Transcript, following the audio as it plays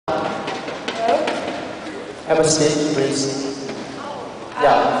have a speech, please.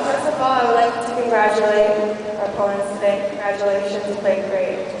 Yeah. First of all, I would like to congratulate our opponents today. Congratulations, you played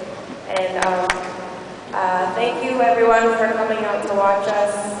great. And thank you everyone for coming out to watch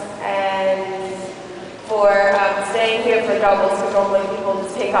us and for staying here for doubles, because normally people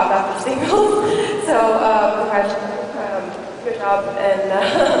just take off after singles. So congratulations, good job, and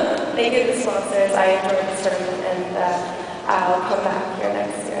thank you to the sponsors. I enjoyed this tournament, and I'll come back here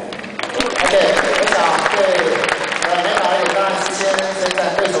next year. OK， 我想对美打也当然是先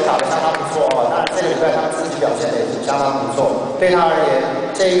在对手打得相当不错哦，那这个礼拜他们自己表现的也是相当不错。对他而言，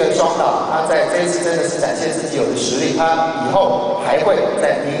这一个双打，他在这一次真的是展现自己有的实力，他以后还会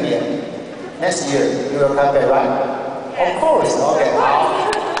在明年 ，next year you will come back, right? Of course, OK，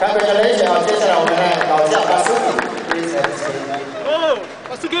 好 ，congratulations 啊！接下来我们的老将Basuki please have a seat. Oh,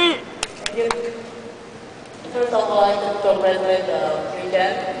 Basuki. First of all, I'd like to congratulate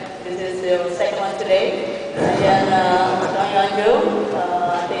Yujan. This is your second one today. And Yang, I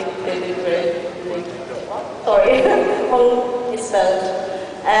think they did great. Sorry, how it's spelled.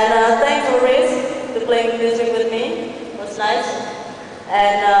 And thanks for Riz to playing music with me. It was nice.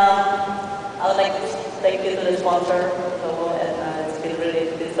 And I would like to thank you to the sponsor. And it's been really,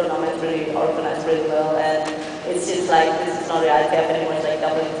 this tournament is really organized really well. And it seems like this is not the ITF anymore, it's like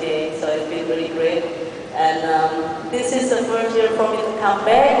WTA. So it's been really great. And this is the first year for me to come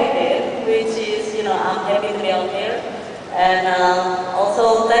back again, which is, I'm happy to be out here. And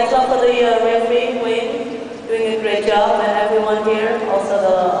also, thanks a lot for the referee, Wayne, doing a great job, and everyone here, also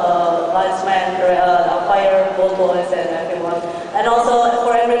the linesman, umpire, both boys, and everyone. And also,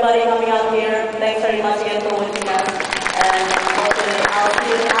 for everybody coming out here, thanks very much again for watching us. And hopefully,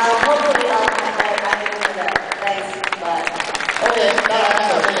 I'll come back after that. Thanks, bye. OK， 当然，他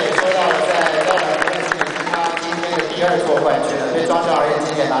首先也说到了，在高尔夫是他今天的第2座冠军了。对庄家而言，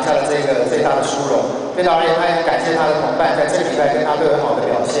今天拿下了这个最大的殊荣。对他而言，他也感谢他的同伴在这个礼拜跟他都有好的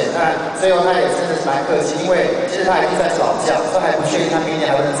表现。当然，最后他也真的是蛮客气，因为其实他已经算是老将，都还不确定他明年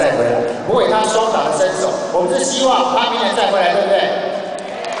还会再回来。不过以他双打的身手，我们是希望他明年再回来，对不对？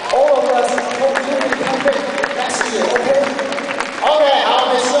 All of us hope he will come back.